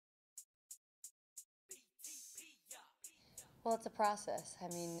Well, it's a process.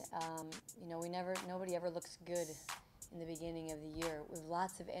 I mean, nobody ever looks good in the beginning of the year. We have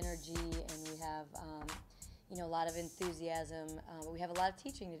lots of energy and we have, a lot of enthusiasm. But we have a lot of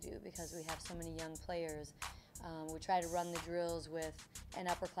teaching to do because we have so many young players. We try to run the drills with an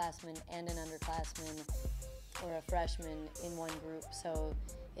upperclassman and an underclassman or a freshman in one group, so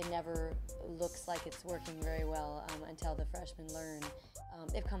it never looks like it's working very well until the freshmen learn.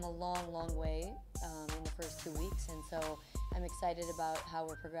 They've come a long, long way in the first 2 weeks, and so I'm excited about how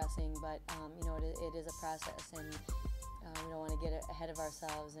we're progressing, but it is a process, and we don't want to get ahead of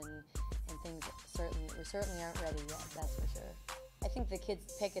ourselves, and things we certainly aren't ready yet, that's for sure. I think the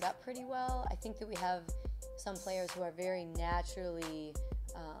kids pick it up pretty well. I think that we have some players who are very naturally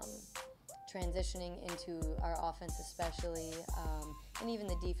transitioning into our offense especially, and even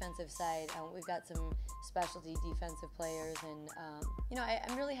the defensive side. We've got some specialty defensive players, and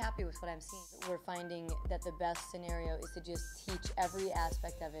I'm really happy with what I'm seeing. We're finding that the best scenario is to just teach every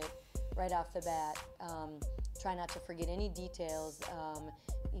aspect of it right off the bat. Try not to forget any details,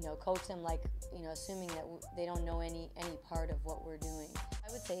 coach them like, assuming that they don't know any part of what we're doing.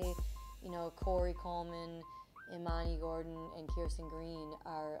 I would say, Corey Coleman, Imani Gordon, and Kirsten Green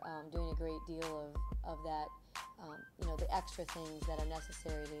are doing a great deal of that, the extra things that are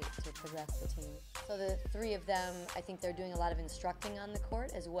necessary to progress the team. So the three of them, I think they're doing a lot of instructing on the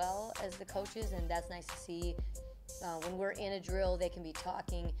court as well as the coaches, and that's nice to see. When we're in a drill, they can be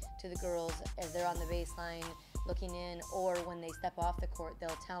talking to the girls as they're on the baseline looking in, or when they step off the court, they'll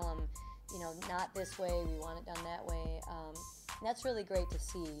tell them, not this way, we want it done that way. And that's really great to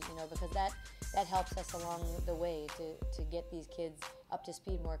see, because that helps us along the way to get these kids up to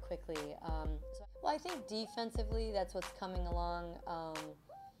speed more quickly. Well, I think defensively, that's what's coming along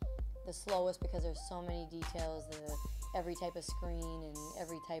the slowest, because there's so many details, every type of screen and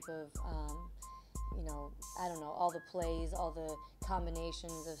every type of, I don't know, all the plays, all the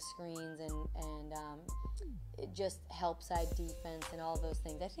combinations of screens, and it just help side defense and all those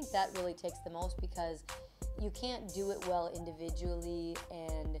things. I think that really takes the most, because you can't do it well individually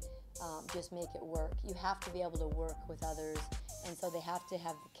and just make it work. You have to be able to work with others, and so they have to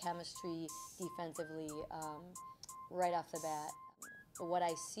have the chemistry defensively right off the bat. What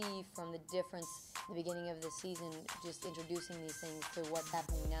I see from the difference in the beginning of the season, just introducing these things to what's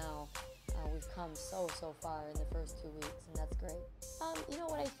happening now, we've come so far in the first 2 weeks, and that's great.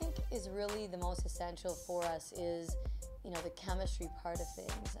 What I think is really the most essential for us is, the chemistry part of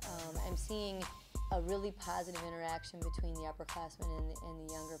things. I'm seeing a really positive interaction between the upperclassmen and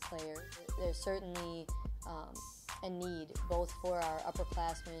the younger players. There's certainly a need both for our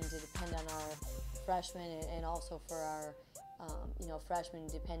upperclassmen to depend on our freshmen, and also for our freshmen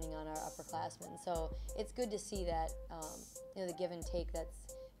depending on our upperclassmen. So it's good to see that the give and take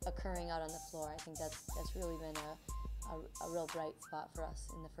that's occurring out on the floor. I think that's really been a real bright spot for us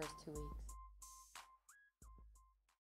in the first 2 weeks.